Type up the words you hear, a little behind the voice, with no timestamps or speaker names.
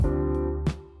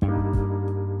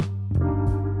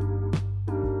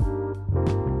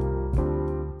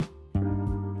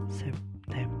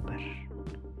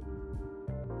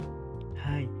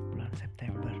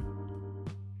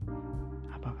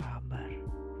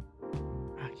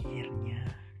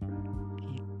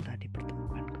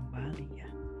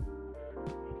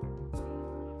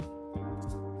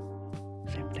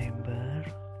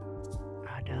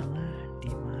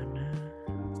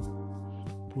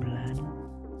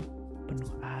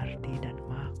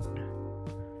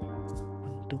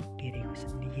diriku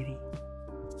sendiri,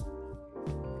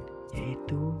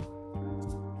 yaitu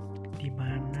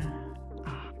dimana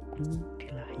aku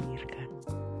dilahirkan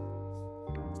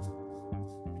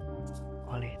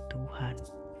oleh Tuhan.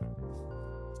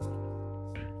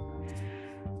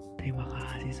 Terima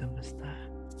kasih semesta,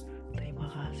 terima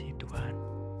kasih Tuhan.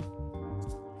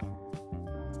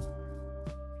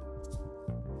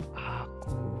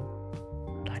 Aku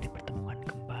telah dipertemukan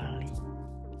kembali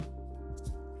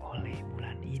oleh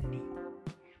bulan ini.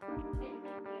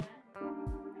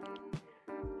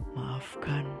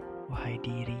 Maafkan wahai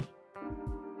diri,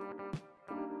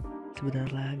 sebentar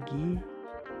lagi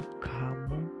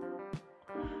kamu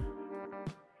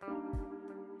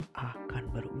akan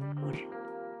berumur,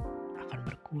 akan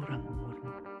berkurang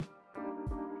umurmu.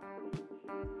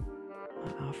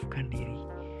 Maafkan diri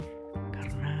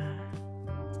karena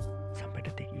sampai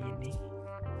detik ini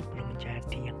belum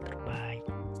menjadi yang terbaik.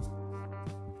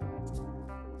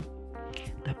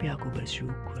 Tapi aku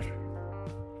bersyukur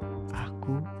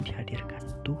aku dihadirkan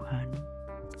Tuhan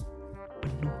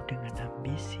penuh dengan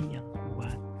ambisi yang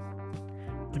kuat,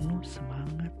 penuh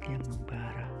semangat yang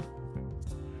membara.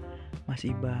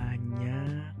 Masih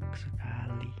banyak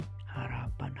sekali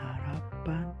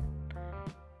harapan-harapan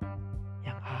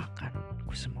yang akan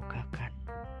kusemogakan.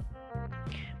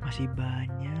 Masih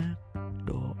banyak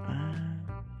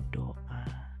doa-doa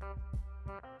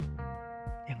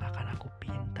yang akan aku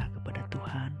pinta kepada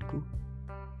Tuhanku.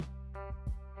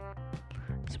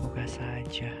 Semoga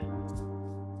saja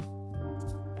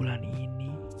bulan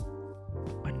ini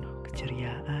penuh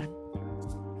keceriaan,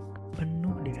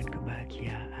 penuh dengan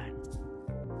kebahagiaan.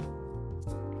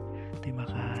 Terima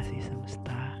kasih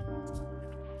semesta,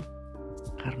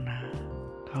 karena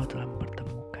kau telah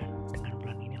mempertemukan dengan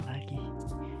bulan ini lagi.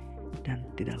 Dan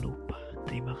tidak lupa,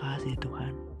 terima kasih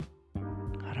Tuhan,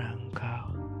 karena Engkau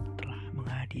telah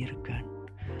menghadirkan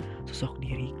sosok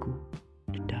diriku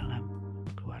di dalam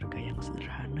keluarga yang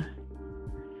sederhana,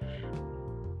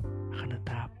 akan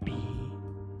tetapi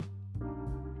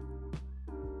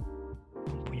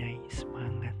mempunyai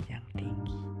semangat yang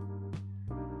tinggi.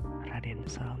 Raden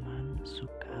Salma.